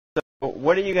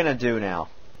What are you gonna do now?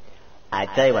 I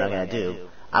tell you what I'm gonna do.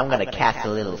 I'm gonna cast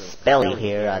a little spell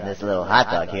here on this little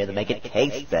hot dog here to make it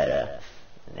taste better.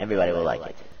 And everybody will like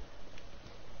it.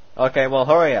 Okay, well,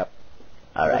 hurry up.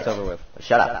 Alright. It's over with.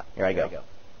 Shut up. Here I go.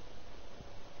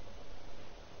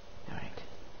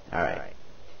 Alright.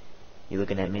 You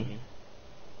looking at me?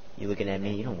 You looking at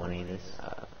me? You don't want any of this.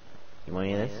 You want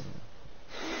any of this?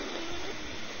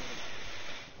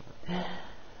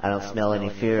 I don't smell any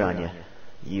fear on you.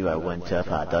 You are one tough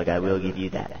hot dog. I will give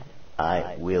you that.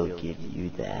 I will give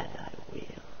you that. I will.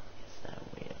 Yes, I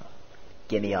will.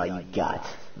 Give me all you got,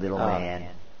 little man.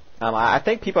 I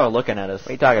think people are looking at us. What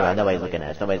are you talking about? Nobody's looking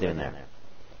at us. Nobody's even there.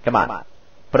 Come on.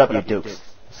 Put up your dukes.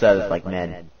 Serve us like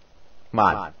men. Come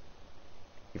on.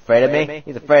 You afraid of me?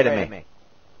 He's afraid of me.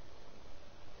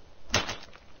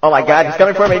 Oh my god, he's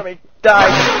coming for me.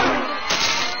 Die!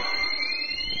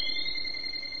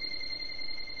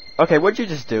 Okay, what'd you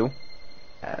just do?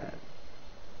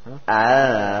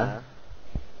 Hello?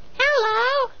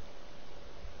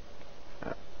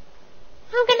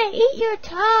 I'm gonna eat your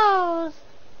toes.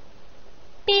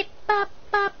 Beep bop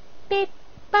bop, beep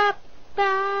bop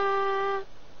bop.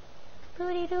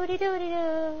 Booty doody doody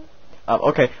doo.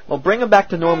 Okay, well, bring him back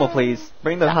to normal, please.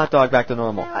 Bring the hot dog back to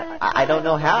normal. I don't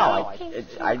know how.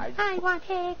 I want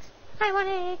eggs. I want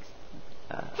eggs.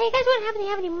 Hey, you guys wouldn't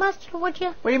have any mustard, would you?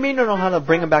 What do you mean you don't know how to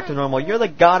bring him back to normal? You're the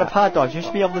god of hot dogs. You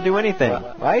should be able to do anything,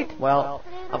 right? Well,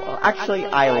 actually,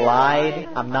 I lied.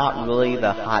 I'm not really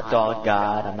the hot dog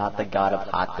god. I'm not the god of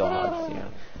hot dogs. You know.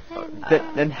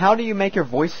 Then how do you make your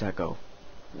voice echo?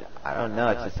 I don't know.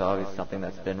 It's just always something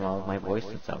that's been wrong with my voice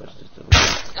since I was just a little.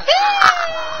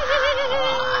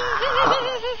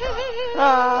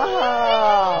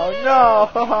 Oh no!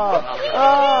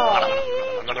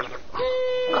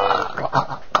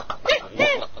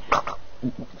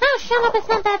 Oh, shut up. It's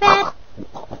not that bad.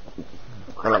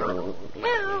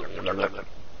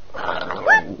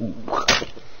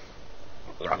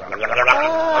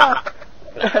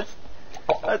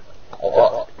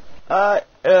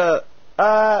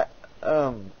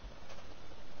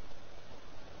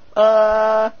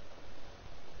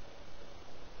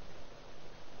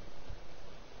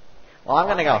 Well, I'm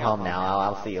gonna go home now.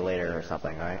 I'll see you later or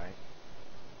something, alright?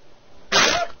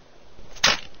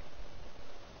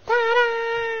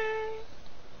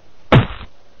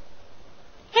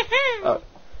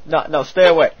 No, stay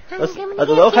away.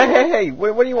 Hey,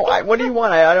 what do you want? What do you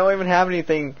want? I don't even have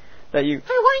anything that you...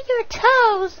 I want your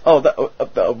toes.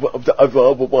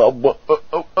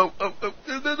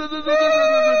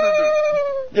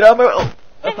 Get off my...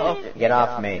 Get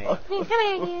off me. Come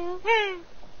here, you.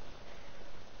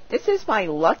 This is my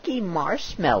lucky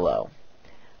marshmallow.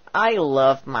 I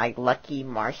love my lucky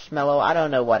marshmallow. I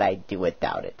don't know what I'd do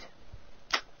without it.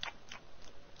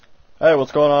 Hey,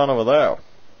 what's going on over there?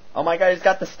 Oh my god, he's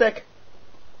got the stick.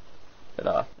 It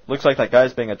looks like that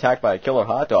guy's being attacked by a killer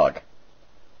hot dog.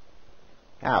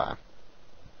 I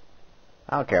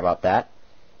don't care about that.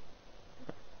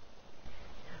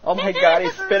 Oh my god,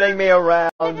 he's spinning me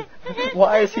around.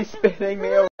 Why is he spinning me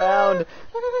around?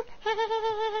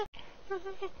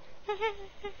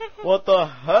 What the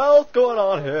hell's going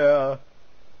on here?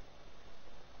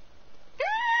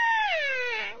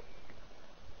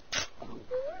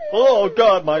 Oh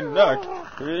god, my neck.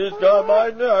 He's got my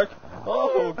neck.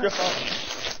 Oh god.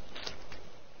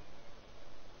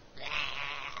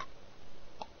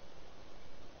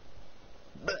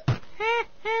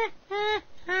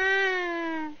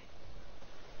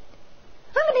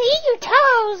 I'm gonna eat your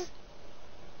toes.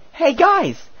 Hey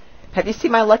guys, have you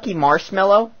seen my lucky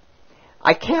marshmallow?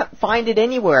 I can't find it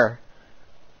anywhere.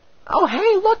 Oh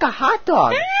hey, look, a hot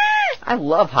dog. I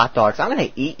love hot dogs. I'm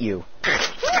gonna eat you.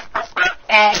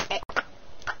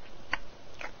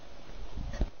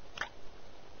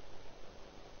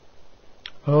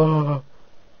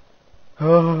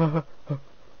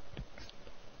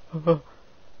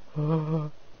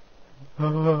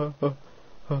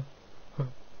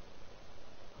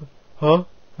 Huh?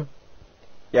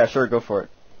 Yeah, sure, go for it.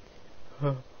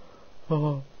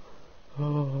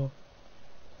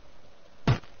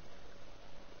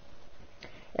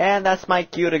 And that's my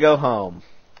cue to go home.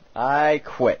 I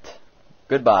quit.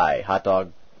 Goodbye, hot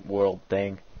dog world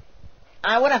thing.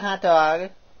 I want a hot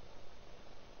dog.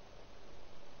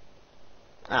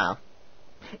 Oh.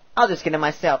 I'll just get it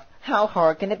myself. How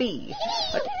hard can it be?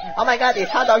 Oh my god, these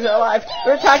hot dogs are alive.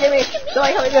 They're attacking me.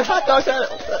 Somebody help me, these hot dogs are...